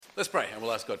Let's pray and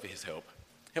we'll ask God for his help.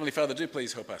 Heavenly Father, do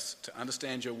please help us to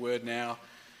understand your word now.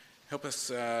 Help us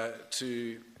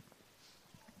to,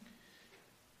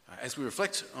 as we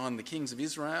reflect on the kings of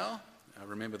Israel,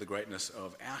 remember the greatness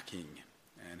of our King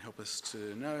and help us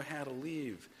to know how to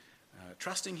live,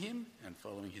 trusting him and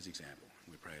following his example.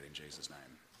 We pray it in Jesus' name.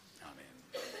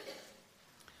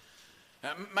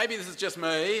 Amen. Maybe this is just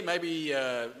me, maybe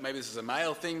this is a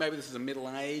male thing, maybe this is a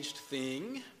middle-aged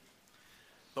thing,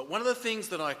 but one of the things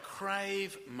that I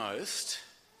crave most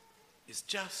is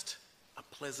just a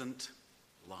pleasant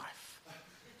life,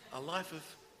 a life of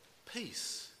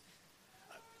peace.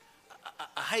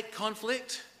 I hate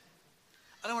conflict.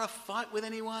 I don't want to fight with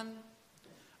anyone.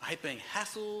 I hate being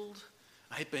hassled.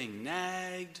 I hate being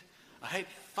nagged. I hate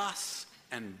fuss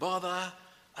and bother.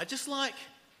 I just like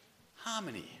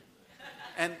harmony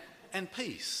and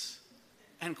peace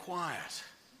and quiet.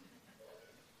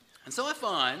 And so I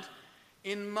find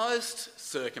in most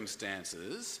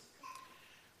circumstances,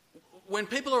 when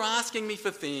people are asking me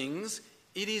for things,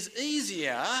 it is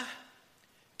easier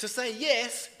to say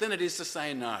yes than it is to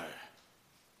say no.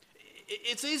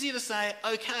 It's easier to say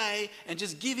okay and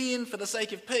just give in for the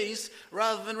sake of peace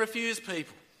rather than refuse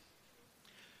people.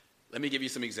 Let me give you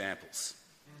some examples.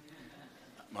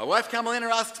 My wife Carmelina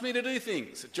asks me to do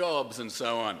things, jobs and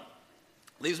so on.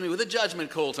 Leaves me with a judgment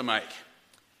call to make.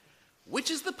 Which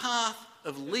is the path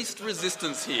of least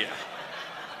resistance here?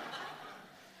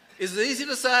 Is it easier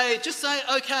to say, just say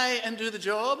okay and do the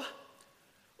job?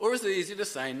 Or is it easier to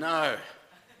say no?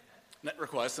 That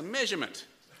requires some measurement,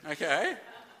 okay?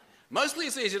 Mostly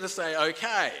it's easier to say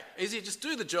okay. Easier just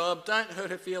do the job, don't hurt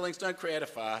her feelings, don't create a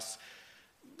fuss.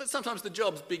 But sometimes the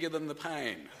job's bigger than the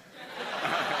pain.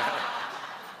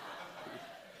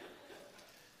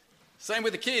 Same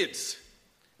with the kids.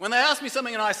 When they ask me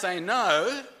something and I say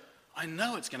no, I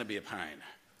know it's going to be a pain.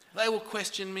 They will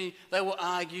question me, they will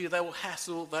argue, they will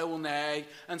hassle, they will nag.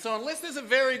 And so unless there's a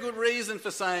very good reason for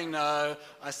saying no,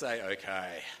 I say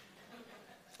okay.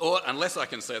 Or unless I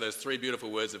can say those three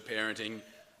beautiful words of parenting,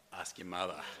 ask your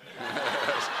mother.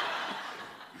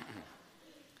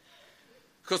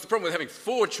 Of course, the problem with having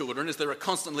 4 children is there are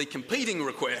constantly competing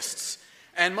requests.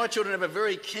 And my children have a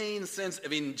very keen sense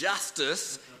of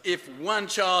injustice if one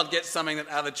child gets something that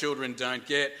other children don't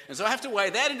get. And so I have to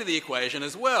weigh that into the equation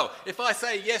as well. If I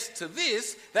say yes to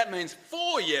this, that means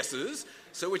 4 yeses,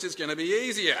 so which is going to be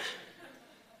easier?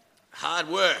 Hard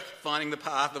work, finding the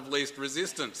path of least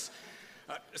resistance.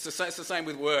 It's the same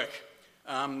with work.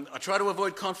 I try to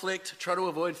avoid conflict, try to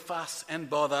avoid fuss and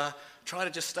bother, try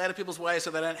to just stay out of people's way so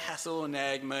they don't hassle or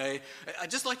nag me. I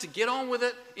just like to get on with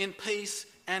it in peace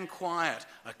and quiet.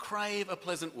 I crave a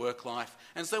pleasant work life.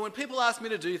 And so when people ask me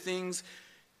to do things,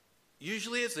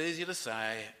 usually it's easier to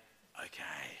say,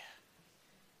 okay.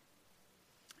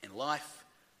 In life,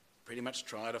 pretty much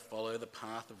try to follow the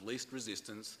path of least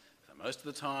resistance. So most of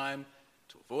the time,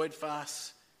 to avoid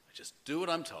fuss, I just do what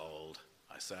I'm told.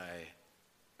 I say,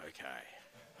 okay.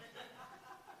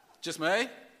 Just me?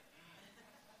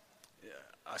 Yeah,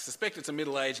 I suspect it's a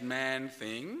middle-aged man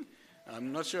thing.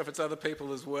 I'm not sure if it's other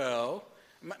people as well.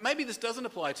 Maybe this doesn't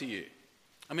apply to you.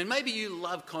 I mean, maybe you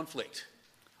love conflict.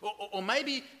 Or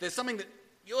maybe there's something that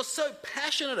you're so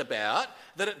passionate about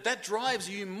that that drives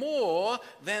you more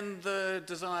than the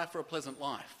desire for a pleasant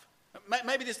life.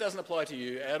 Maybe this doesn't apply to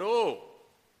you at all.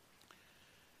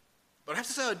 But I have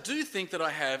to say, I do think that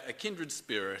I have a kindred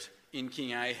spirit in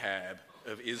King Ahab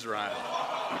of Israel.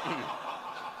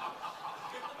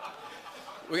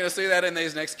 We're going to see that in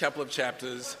these next couple of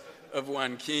chapters of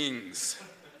 1 Kings.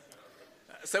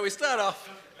 So we start off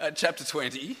at chapter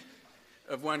 20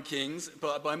 of 1 Kings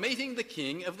by meeting the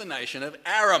king of the nation of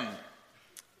Aram.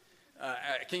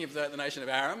 King of the nation of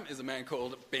Aram is a man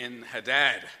called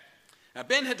Ben-Hadad. Now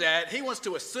Ben-Hadad, he wants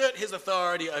to assert his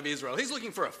authority over Israel. He's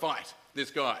looking for a fight,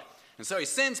 this guy. And so he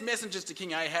sends messengers to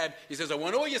King Ahab. He says, I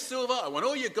want all your silver, I want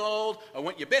all your gold, I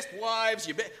want your best wives,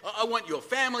 I want your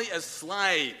family as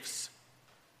slaves.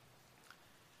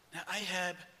 Now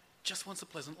Ahab just wants a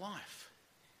pleasant life.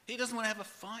 He doesn't want to have a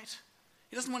fight.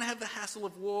 He doesn't want to have the hassle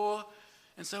of war.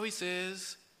 And so he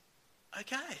says,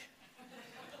 okay.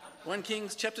 1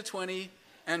 Kings chapter 20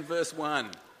 and verse 1.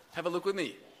 Have a look with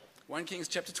me. 1 Kings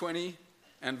chapter 20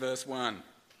 and verse 1.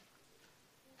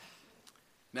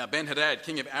 Now Ben-Hadad,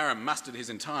 king of Aram, mustered his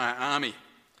entire army.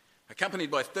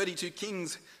 Accompanied by 32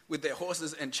 kings with their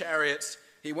horses and chariots,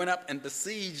 he went up and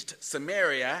besieged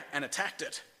Samaria and attacked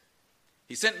it.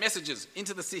 He sent messages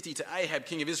into the city to Ahab,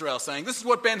 king of Israel, saying, this is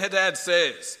what Ben-Hadad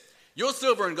says. Your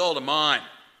silver and gold are mine,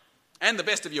 and the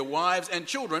best of your wives and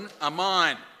children are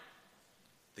mine.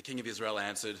 The king of Israel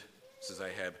answered, says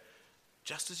Ahab,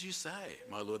 Just as you say,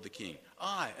 my lord the king,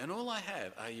 I and all I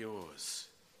have are yours.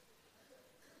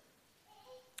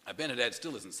 Ben-Hadad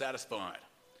still isn't satisfied.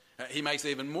 He makes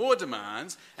even more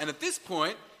demands, and at this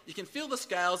point, you can feel the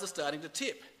scales are starting to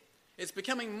tip. It's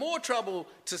becoming more trouble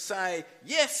to say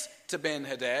yes to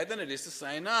Ben-Hadad than it is to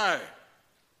say no.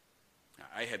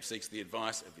 Ahab seeks the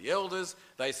advice of the elders.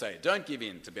 They say, don't give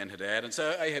in to Ben-Hadad, and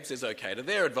so Ahab says okay to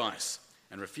their advice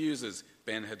and refuses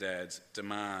Ben-Hadad's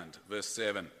demand. Verse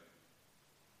 7.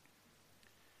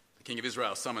 The king of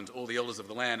Israel summoned all the elders of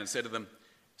the land and said to them,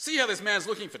 see how this man's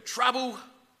looking for trouble?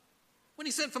 When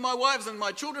he sent for my wives and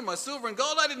my children, my silver and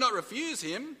gold, I did not refuse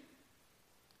him.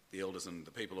 The elders and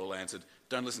the people all answered,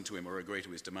 don't listen to him or agree to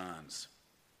his demands.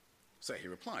 So he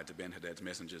replied to Ben-Hadad's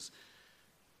messengers,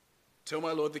 tell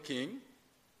my lord the king,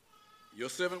 your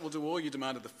servant will do all you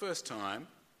demanded the first time,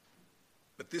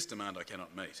 but this demand I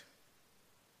cannot meet.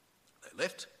 They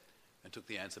left and took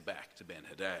the answer back to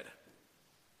Ben-Hadad.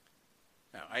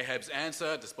 Now, Ahab's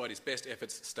answer, despite his best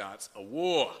efforts, starts a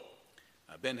war.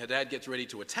 Ben-Hadad gets ready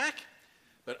to attack,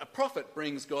 but a prophet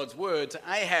brings God's word to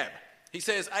Ahab. He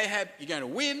says, Ahab, you're going to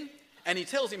win, and he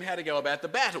tells him how to go about the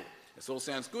battle. This all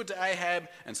sounds good to Ahab,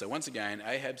 and so once again,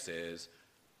 Ahab says,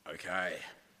 okay.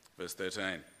 Verse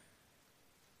 13.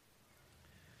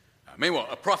 Meanwhile,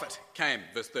 a prophet came,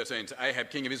 verse 13, to Ahab,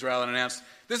 king of Israel, and announced,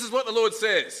 this is what the Lord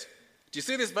says. Do you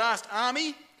see this vast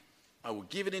army? I will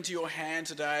give it into your hand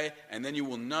today, and then you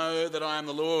will know that I am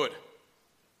the Lord.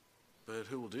 But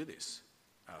who will do this?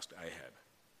 Asked Ahab.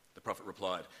 The prophet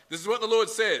replied, this is what the Lord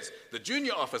says. The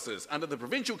junior officers under the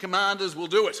provincial commanders will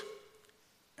do it.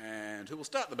 And who will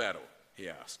start the battle? He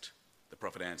asked. The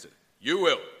prophet answered, you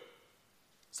will.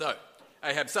 So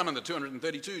Ahab summoned the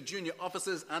 232 junior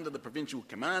officers under the provincial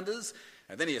commanders,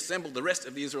 and then he assembled the rest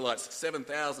of the Israelites,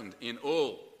 7,000 in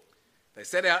all. They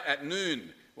set out at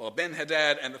noon, while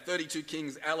Ben-Hadad and the 32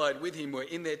 kings allied with him were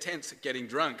in their tents getting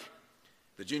drunk.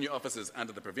 The junior officers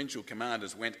under the provincial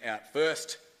commanders went out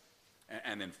first,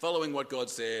 and then following what God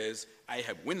says,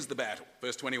 Ahab wins the battle.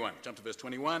 Verse 21, jump to verse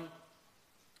 21.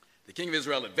 The king of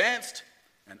Israel advanced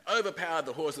and overpowered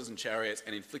the horses and chariots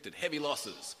and inflicted heavy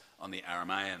losses on the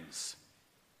Arameans.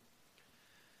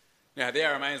 Now, the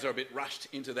Arameans are a bit rushed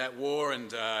into that war,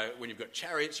 and when you've got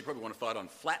chariots, you probably want to fight on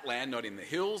flat land, not in the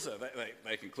hills.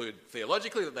 They conclude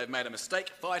theologically that they've made a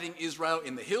mistake fighting Israel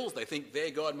in the hills. They think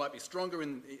their God might be stronger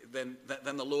than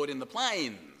the Lord in the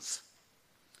plains.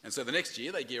 And so the next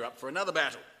year, they gear up for another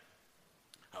battle.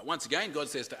 Once again, God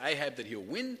says to Ahab that he'll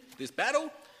win this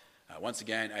battle. Once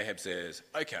again, Ahab says,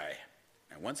 okay.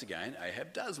 And once again,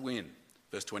 Ahab does win.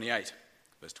 Verse 28.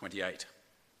 Verse 28.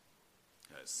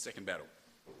 Second battle.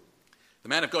 The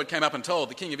man of God came up and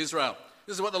told the king of Israel,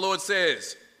 this is what the Lord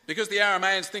says. Because the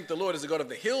Arameans think the Lord is a God of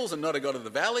the hills and not a God of the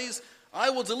valleys,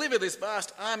 I will deliver this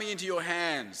vast army into your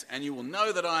hands, and you will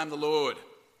know that I am the Lord.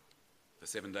 For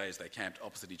 7 days they camped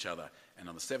opposite each other, and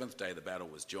on the seventh day the battle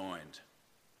was joined.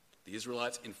 The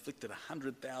Israelites inflicted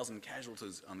 100,000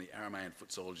 casualties on the Aramean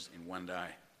foot soldiers in 1 day.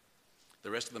 The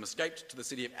rest of them escaped to the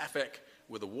city of Aphek,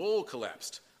 where the wall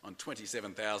collapsed on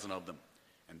 27,000 of them.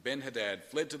 And Ben-Hadad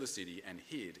fled to the city and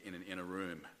hid in an inner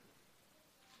room.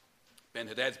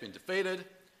 Ben-Hadad's been defeated,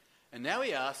 and now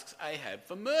he asks Ahab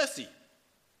for mercy.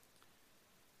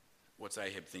 What's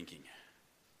Ahab thinking?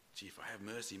 Gee, if I have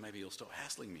mercy, maybe he'll stop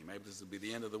hassling me. Maybe this will be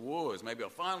the end of the wars. Maybe I'll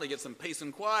finally get some peace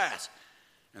and quiet.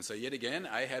 And so yet again,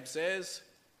 Ahab says,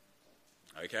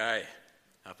 okay,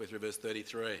 halfway through verse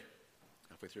 33.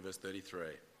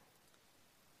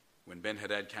 When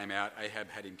Ben-Hadad came out, Ahab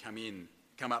had him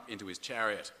come up into his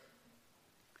chariot.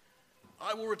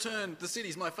 I will return the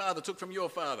cities my father took from your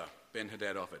father,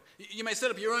 Ben-Hadad offered. You may set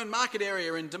up your own market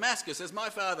area in Damascus, as my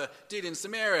father did in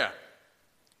Samaria.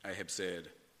 Ahab said,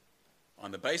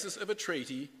 on the basis of a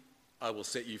treaty, I will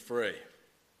set you free.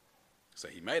 So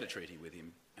he made a treaty with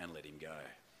him and let him go.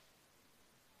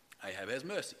 Ahab has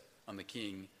mercy on the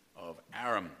king of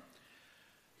Aram.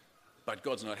 But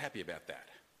God's not happy about that.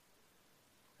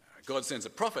 God sends a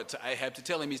prophet to Ahab to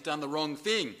tell him he's done the wrong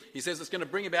thing. He says it's going to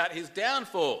bring about his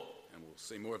downfall. And we'll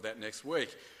see more of that next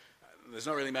week. There's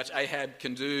not really much Ahab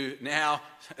can do now.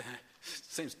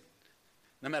 Seems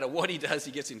no matter what he does,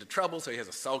 he gets into trouble, so he has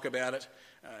a sulk about it.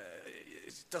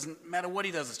 It doesn't matter what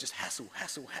he does, it's just hassle.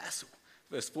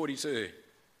 Verse 42.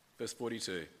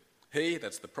 He,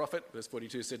 that's the prophet, verse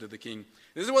 42, said to the king,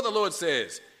 this is what the Lord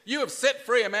says. You have set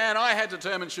free a man I had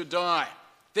determined should die.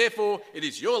 Therefore, it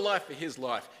is your life for his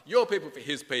life, your people for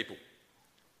his people.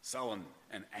 Sullen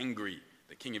and angry,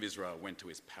 the king of Israel went to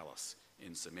his palace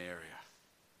in Samaria.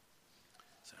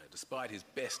 So, despite his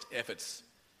best efforts,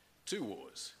 2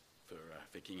 wars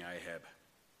for King Ahab.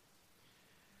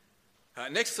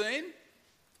 Next scene,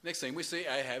 Next thing, we see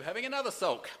Ahab having another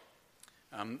sulk.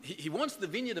 He wants the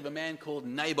vineyard of a man called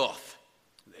Naboth.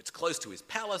 It's close to his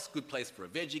palace, good place for a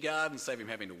veggie garden, save him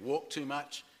having to walk too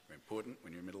much. Very important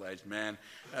when you're a middle-aged man.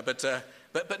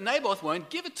 But Naboth won't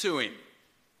give it to him.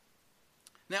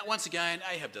 Now, once again,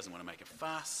 Ahab doesn't want to make a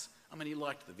fuss. I mean, he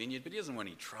liked the vineyard, but he doesn't want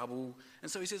any trouble.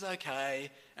 And so he says, okay,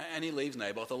 and he leaves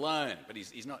Naboth alone. But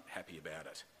he's not happy about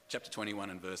it. Chapter 21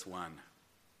 and verse 1.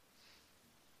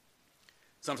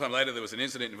 Sometime later, there was an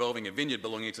incident involving a vineyard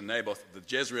belonging to Naboth the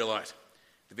Jezreelite.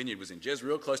 The vineyard was in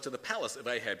Jezreel, close to the palace of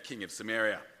Ahab, king of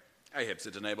Samaria. Ahab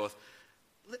said to Naboth,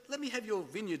 let me have your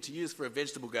vineyard to use for a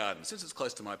vegetable garden, since it's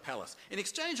close to my palace. In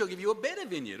exchange, I'll give you a better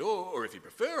vineyard, or if you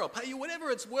prefer, I'll pay you whatever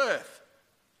it's worth.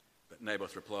 But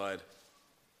Naboth replied,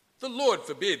 the Lord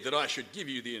forbid that I should give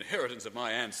you the inheritance of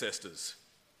my ancestors.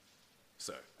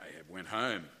 So Ahab went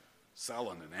home,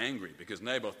 sullen and angry, because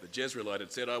Naboth the Jezreelite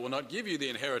had said, I will not give you the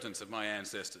inheritance of my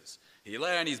ancestors. He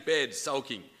lay on his bed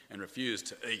sulking and refused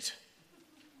to eat.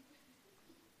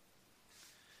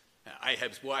 Now,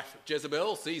 Ahab's wife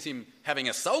Jezebel sees him having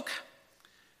a sulk.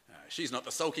 She's not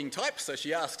the sulking type, so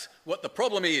she asks what the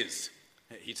problem is.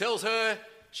 He tells her,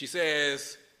 she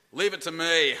says, leave it to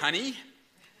me, honey.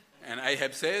 And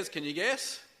Ahab says, can you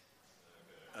guess?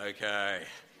 Okay.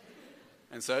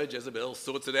 And so Jezebel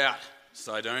sorts it out,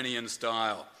 Sidonian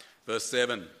style. Verse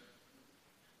 7,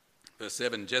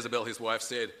 Jezebel, his wife,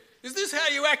 said, is this how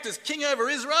you act as king over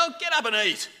Israel? Get up and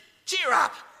eat. Cheer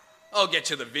up. I'll get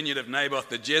you the vineyard of Naboth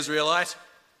the Jezreelite.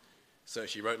 So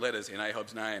she wrote letters in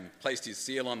Ahab's name, placed his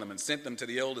seal on them, and sent them to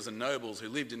the elders and nobles who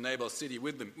lived in Naboth's city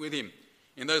with him.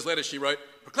 In those letters she wrote,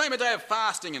 proclaim a day of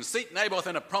fasting and seat Naboth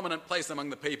in a prominent place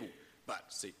among the people. But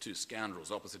seat two scoundrels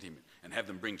opposite him and have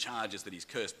them bring charges that he's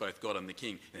cursed both God and the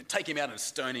king, and then take him out and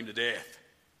stone him to death.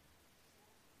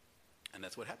 And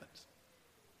that's what happens.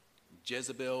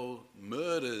 Jezebel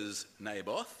murders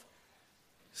Naboth,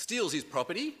 steals his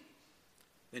property.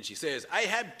 Then she says,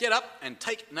 Ahab, get up and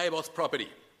take Naboth's property.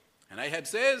 And Ahab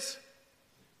says,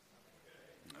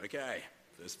 okay.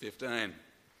 Verse 15.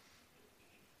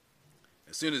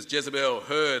 As soon as Jezebel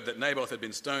heard that Naboth had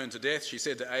been stoned to death, she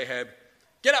said to Ahab,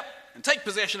 get up and take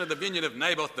possession of the vineyard of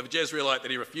Naboth the Jezreelite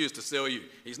that he refused to sell you.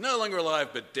 He's no longer alive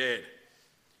but dead.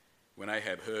 When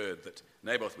Ahab heard that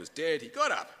Naboth was dead, he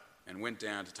got up and went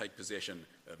down to take possession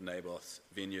of Naboth's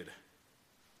vineyard.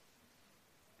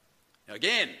 Now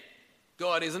again,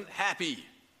 God isn't happy,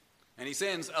 and he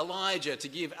sends Elijah to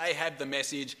give Ahab the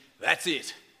message, that's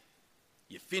it.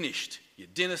 You're finished. Your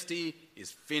dynasty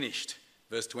is finished.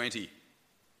 Verse 20,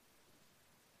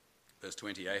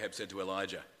 Ahab said to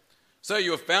Elijah, so you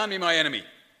have found me, my enemy.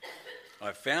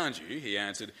 I've found you, he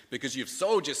answered, because you've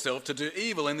sold yourself to do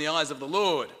evil in the eyes of the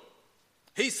Lord.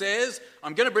 He says,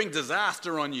 I'm going to bring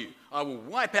disaster on you. I will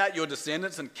wipe out your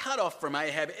descendants and cut off from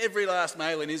Ahab every last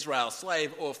male in Israel,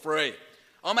 slave or free.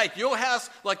 I'll make your house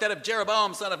like that of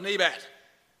Jeroboam, son of Nebat,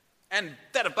 and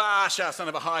that of Baasha, son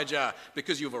of Ahijah,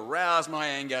 because you've aroused my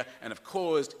anger and have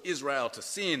caused Israel to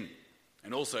sin.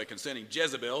 And also concerning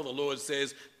Jezebel, the Lord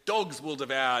says, dogs will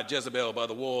devour Jezebel by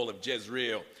the wall of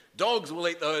Jezreel. Dogs will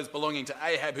eat those belonging to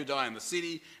Ahab who die in the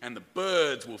city, and the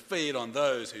birds will feed on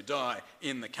those who die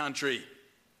in the country.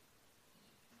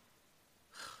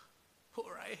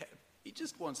 Poor Ahab, he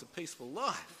just wants a peaceful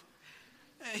life.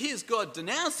 Here's God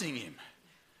denouncing him.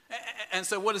 And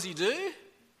so what does he do?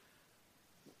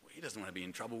 He doesn't want to be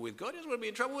in trouble with God. He doesn't want to be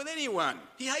in trouble with anyone.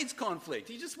 He hates conflict.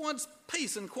 He just wants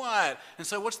peace and quiet. And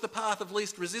so what's the path of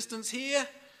least resistance here?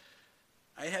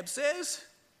 Ahab says,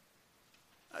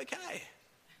 okay.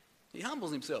 He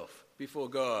humbles himself before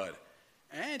God,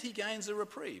 and he gains a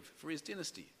reprieve for his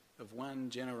dynasty of one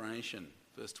generation.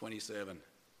 Verse 27.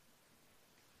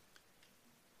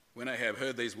 When Ahab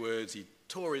heard these words, he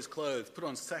tore his clothes, put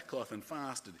on sackcloth and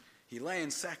fasted. He lay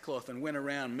in sackcloth and went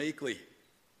around meekly.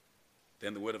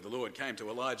 Then the word of the Lord came to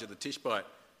Elijah the Tishbite.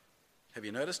 Have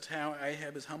you noticed how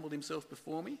Ahab has humbled himself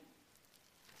before me?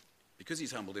 Because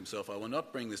he's humbled himself, I will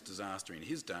not bring this disaster in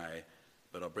his day,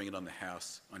 but I'll bring it on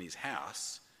his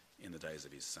house in the days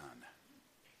of his son.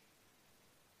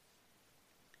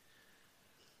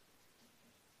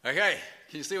 Okay,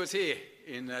 can you see what's here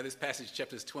in this passage,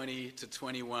 chapters 20 to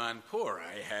 21? Poor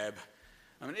Ahab.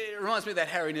 I mean, it reminds me of that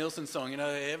Harry Nilsson song,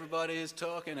 everybody is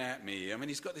talking at me. I mean,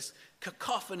 he's got this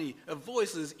cacophony of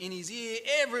voices in his ear.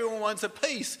 Everyone wants a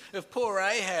piece of poor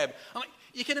Ahab. I mean,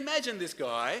 you can imagine this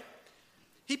guy.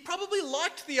 He probably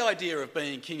liked the idea of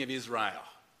being king of Israel.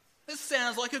 This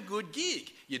sounds like a good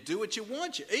gig. You do what you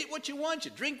want, you eat what you want,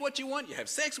 you drink what you want, you have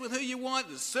sex with who you want,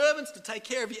 there's servants to take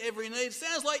care of your every need.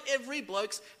 Sounds like every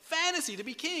bloke's fantasy to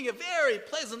be king, a very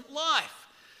pleasant life.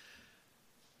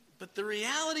 But the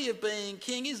reality of being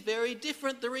king is very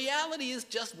different. The reality is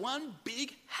just one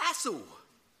big hassle.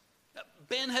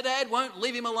 Ben-Hadad won't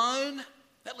leave him alone.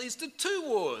 That leads to 2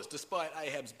 wars, despite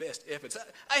Ahab's best efforts.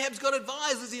 Ahab's got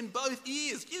advisors in both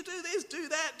ears. You do this, do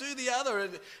that, do the other.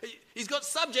 And he's got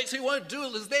subjects who won't do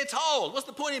it as they're told. What's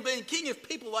the point in being king if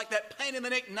people like that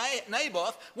pain-in-the-neck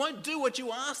Naboth won't do what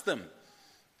you ask them?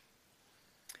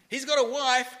 He's got a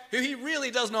wife who he really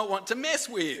does not want to mess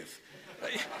with.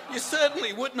 You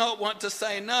certainly would not want to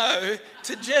say no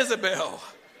to Jezebel.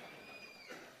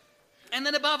 And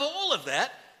then above all of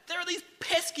that, there are these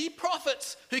pesky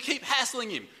prophets who keep hassling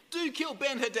him. Do kill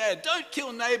Ben-Hadad. Don't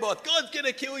kill Naboth. God's going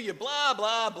to kill you. Blah,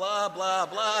 blah, blah, blah,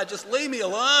 blah. Just leave me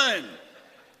alone.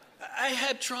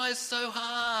 Ahab tries so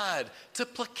hard to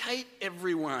placate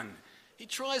everyone. He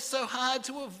tries so hard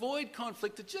to avoid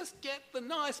conflict, to just get the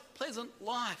nice, pleasant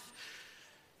life.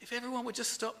 If everyone would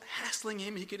just stop hassling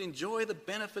him, he could enjoy the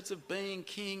benefits of being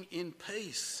king in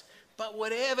peace. But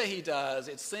whatever he does,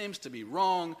 it seems to be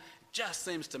wrong. Just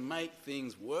seems to make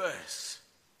things worse.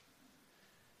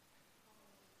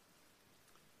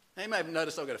 Now, you may have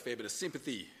noticed I've got a fair bit of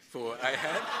sympathy for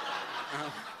Ahab.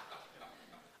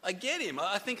 I get him.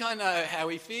 I think I know how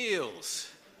he feels.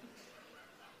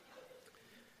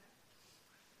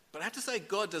 But I have to say,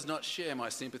 God does not share my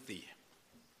sympathy.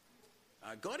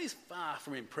 God is far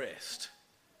from impressed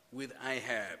with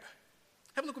Ahab.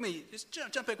 Have a look with me. Just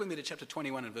jump back with me to chapter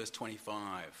 21 and verse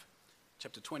 25.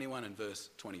 Chapter 21 and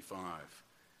verse 25.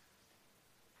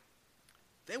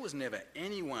 There was never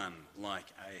anyone like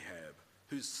Ahab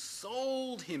who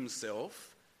sold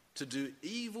himself to do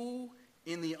evil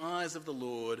in the eyes of the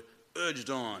Lord,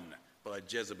 urged on by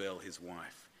Jezebel his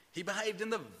wife. He behaved in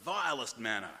the vilest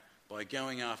manner by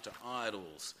going after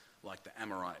idols like the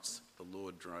Amorites the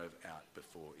Lord drove out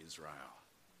before Israel.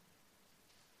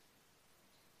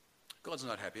 God's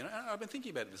not happy. And I've been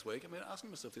thinking about it this week. I've been asking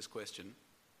myself this question.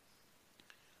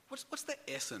 What's the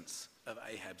essence of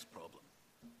Ahab's problem?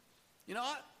 You know,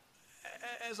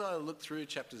 as I look through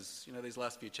chapters, these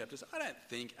last few chapters, I don't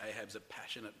think Ahab's a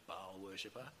passionate Baal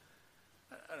worshipper.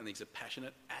 I don't think he's a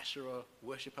passionate Asherah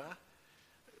worshipper.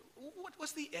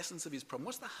 What's the essence of his problem?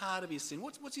 What's the heart of his sin?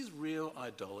 What's his real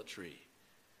idolatry?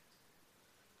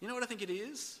 You know what I think it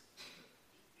is?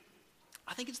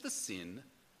 I think it's the sin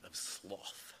of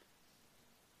sloth.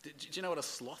 Do you know what a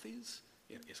sloth is?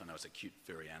 Yes, I know it's a cute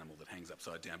furry animal that hangs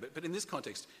upside down, but in this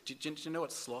context, do you know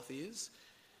what sloth is?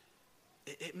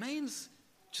 It means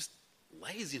just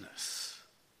laziness.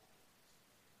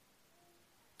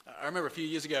 I remember a few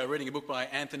years ago reading a book by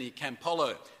Anthony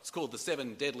Campolo. It's called The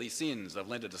 7 Deadly Sins. I've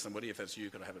lent it to somebody. If that's you,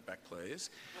 could I have it back, please?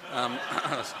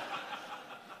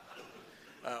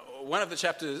 One of the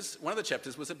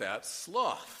chapters was about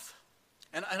sloth.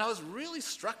 And I was really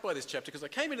struck by this chapter because I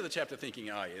came into the chapter thinking,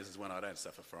 this is one I don't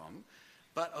suffer from.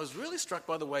 But I was really struck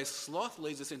by the way sloth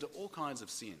leads us into all kinds of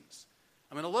sins.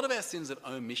 I mean, a lot of our sins of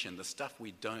omission, the stuff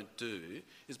we don't do,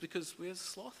 is because we're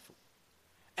slothful.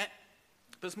 But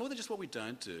it's more than just what we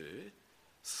don't do.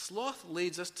 Sloth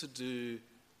leads us to do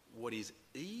what is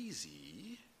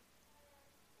easy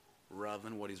rather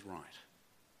than what is right.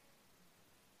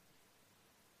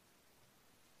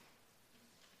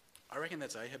 I reckon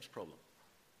that's Ahab's problem.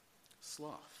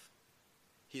 Sloth.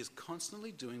 He is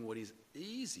constantly doing what is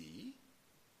easy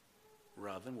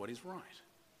rather than what is right.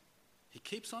 He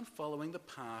keeps on following the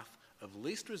path of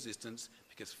least resistance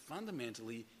because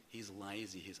fundamentally he's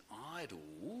lazy. His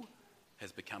idol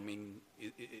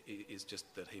is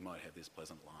just that he might have this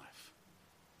pleasant life.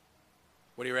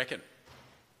 What do you reckon?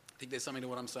 Think there's something to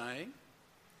what I'm saying?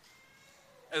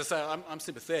 As I say, I'm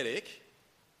sympathetic,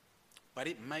 but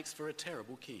it makes for a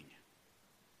terrible king.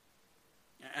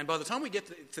 And by the time we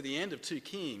get to the end of 2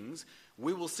 Kings,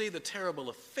 we will see the terrible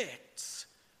effects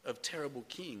of terrible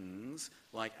kings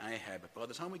like Ahab. By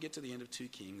the time we get to the end of 2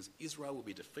 Kings, Israel will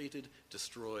be defeated,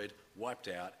 destroyed, wiped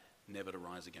out, never to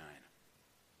rise again.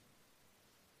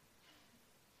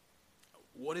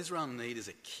 What Israel needs is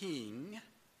a king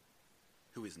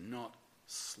who is not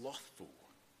slothful.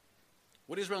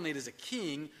 What Israel needs is a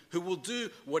king who will do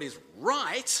what is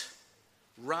right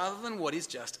rather than what is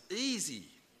just easy.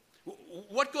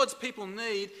 What God's people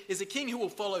need is a king who will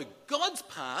follow God's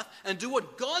path and do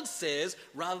what God says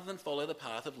rather than follow the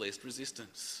path of least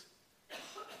resistance.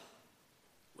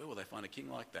 Where will they find a king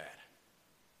like that?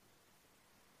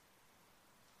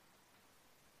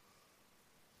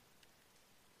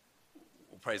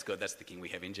 Well, praise God, that's the king we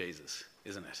have in Jesus,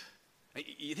 isn't it?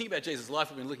 You think about Jesus' life,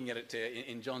 we've been looking at it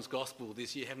in John's Gospel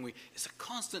this year, haven't we? It's a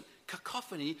constant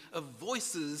cacophony of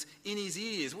voices in his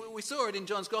ears. We saw it in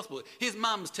John's Gospel. His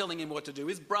mum's telling him what to do.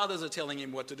 His brothers are telling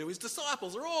him what to do. His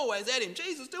disciples are always at him.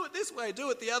 Jesus, do it this way, do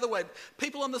it the other way.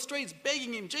 People on the streets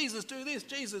begging him, Jesus, do this,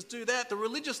 Jesus, do that. The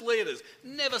religious leaders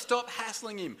never stop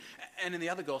hassling him. And in the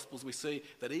other Gospels, we see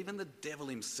that even the devil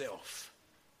himself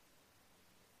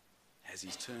has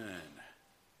his turn.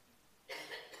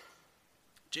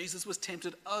 Jesus was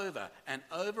tempted over and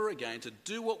over again to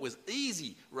do what was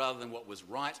easy rather than what was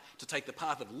right, to take the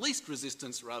path of least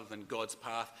resistance rather than God's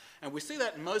path. And we see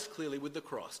that most clearly with the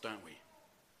cross, don't we?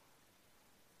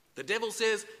 The devil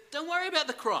says, don't worry about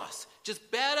the cross.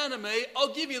 Just bow down to me,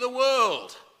 I'll give you the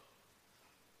world.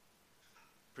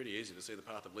 Pretty easy to see the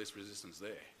path of least resistance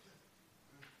there.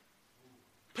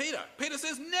 Peter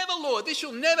says, never, Lord, this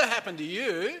shall never happen to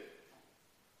you.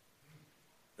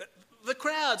 The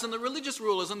crowds and the religious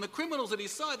rulers and the criminals at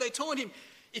his side, they taunt him,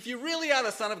 if you really are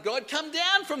the Son of God, come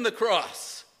down from the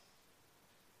cross.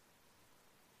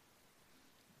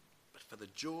 But for the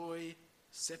joy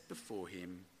set before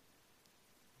him,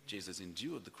 Jesus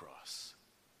endured the cross,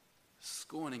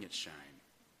 scorning its shame.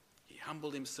 He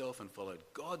humbled himself and followed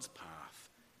God's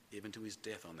path, even to his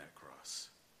death on that cross.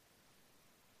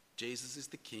 Jesus is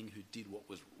the King who did what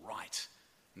was right,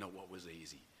 not what was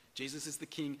easy. Jesus is the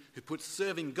King who put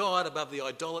serving God above the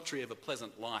idolatry of a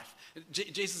pleasant life.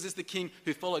 Jesus is the King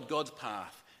who followed God's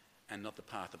path and not the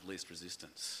path of least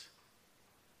resistance.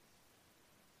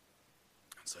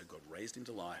 And so God raised him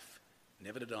to life,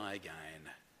 never to die again.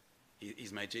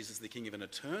 He's made Jesus the King of an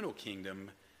eternal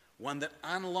kingdom, one that,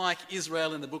 unlike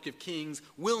Israel in the book of Kings,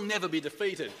 will never be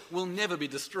defeated, will never be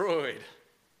destroyed.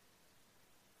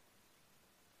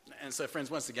 And so, friends,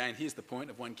 once again, here's the point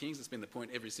of 1 Kings. It's been the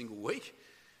point every single week.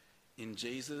 In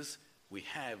Jesus, we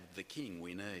have the King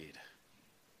we need.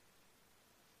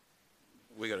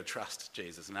 We've got to trust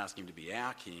Jesus and ask him to be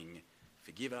our King,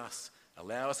 forgive us,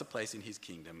 allow us a place in his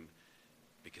kingdom,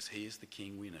 because he is the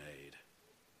King we need,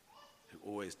 who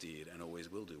always did and always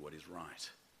will do what is right.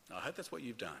 I hope that's what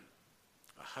you've done.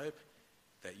 I hope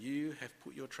that you have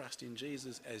put your trust in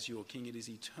Jesus as your King. It is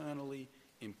eternally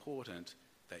important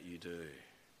that you do.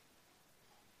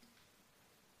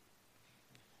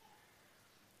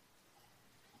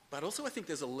 But also I think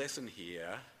there's a lesson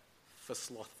here for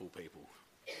slothful people,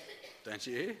 don't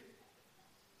you?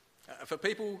 For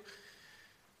people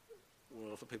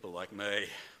like me,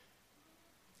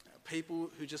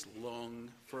 people who just long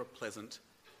for a pleasant,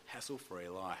 hassle-free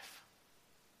life.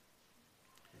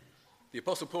 The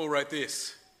Apostle Paul wrote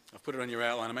this. I've put it on your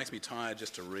outline. It makes me tired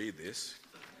just to read this.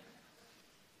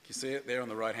 You see it there on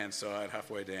the right-hand side,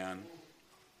 halfway down.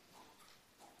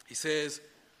 He says,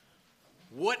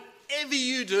 whatever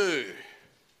you do,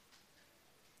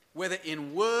 whether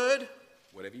in word,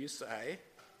 whatever you say,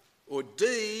 or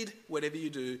deed, whatever you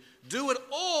do it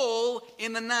all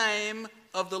in the name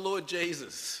of the Lord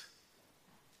Jesus.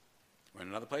 Or in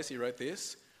another place he wrote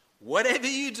this, whatever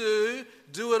you do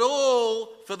it all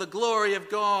for the glory of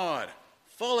God.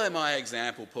 Follow my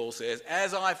example, Paul says,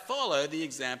 as I follow the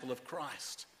example of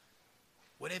Christ.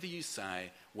 Whatever you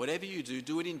say, whatever you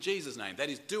do it in Jesus' name. That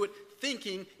is, do it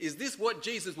thinking, is this what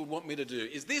Jesus would want me to do?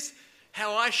 Is this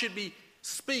how I should be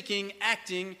speaking,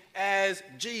 acting as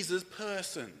Jesus'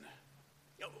 person?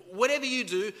 Whatever you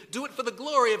do it for the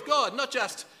glory of God, not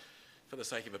just for the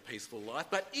sake of a peaceful life,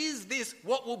 but is this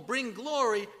what will bring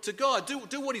glory to God?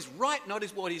 Do what is right, not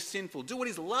what is sinful. Do what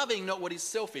is loving, not what is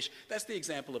selfish. That's the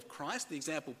example of Christ, the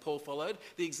example Paul followed,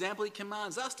 the example he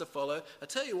commands us to follow. I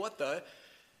tell you what though,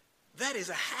 that is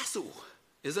a hassle,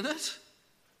 isn't it?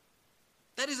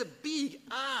 That is a big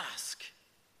ask.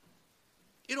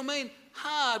 It'll mean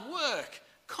hard work,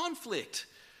 conflict.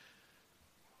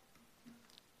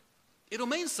 It'll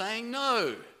mean saying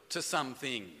no to some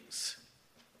things,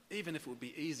 even if it would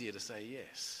be easier to say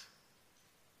yes.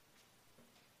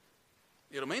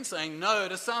 It'll mean saying no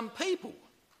to some people,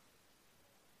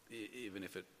 even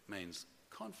if it means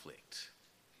conflict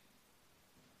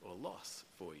or loss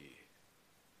for you.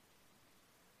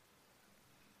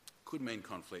 Could mean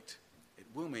conflict. It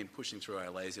will mean pushing through our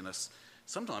laziness.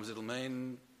 Sometimes it'll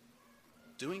mean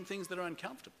doing things that are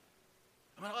uncomfortable.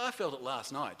 I mean, I felt it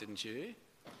last night, didn't you?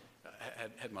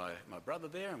 I had my brother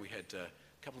there, and we had a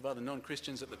couple of other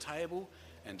non-Christians at the table,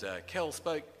 and Kel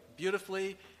spoke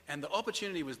beautifully, and the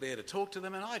opportunity was there to talk to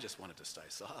them, and I just wanted to stay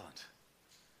silent.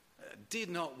 Did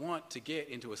not want to get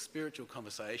into a spiritual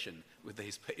conversation with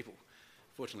these people.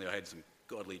 Fortunately, I had some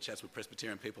godly chats with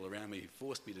Presbyterian people around me who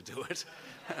forced me to do it.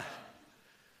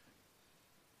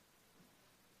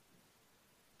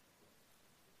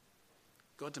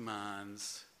 God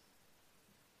demands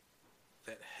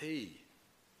that he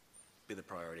be the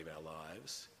priority of our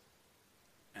lives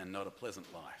and not a pleasant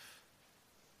life.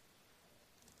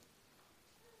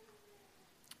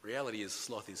 Reality is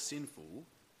sloth is sinful,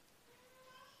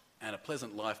 and a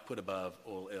pleasant life put above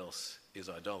all else is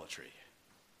idolatry.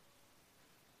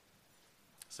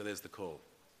 So there's the call.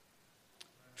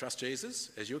 Trust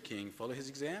Jesus as your king, follow his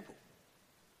example.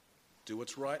 Do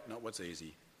what's right, not what's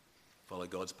easy. Follow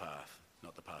God's path,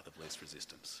 not the path of least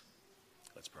resistance.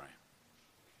 Let's pray.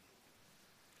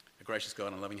 Our gracious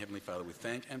God and loving Heavenly Father, we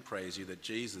thank and praise you that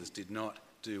Jesus did not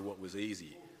do what was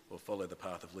easy or follow the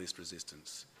path of least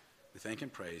resistance. We thank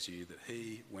and praise you that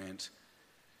he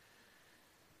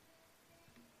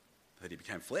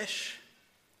became flesh,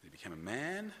 that he became a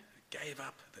man, gave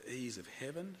up the ease of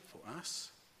heaven for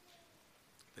us,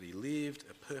 that he lived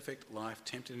a perfect life,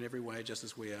 tempted in every way just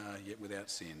as we are, yet without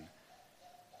sin,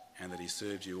 and that he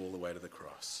served you all the way to the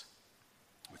cross.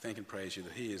 We thank and praise you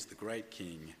that he is the great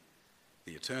King,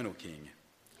 the eternal King.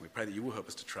 We pray that you will help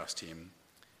us to trust him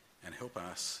and help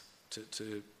us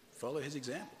to follow his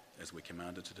example as we're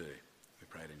commanded to do. We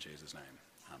pray it in Jesus' name.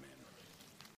 Amen.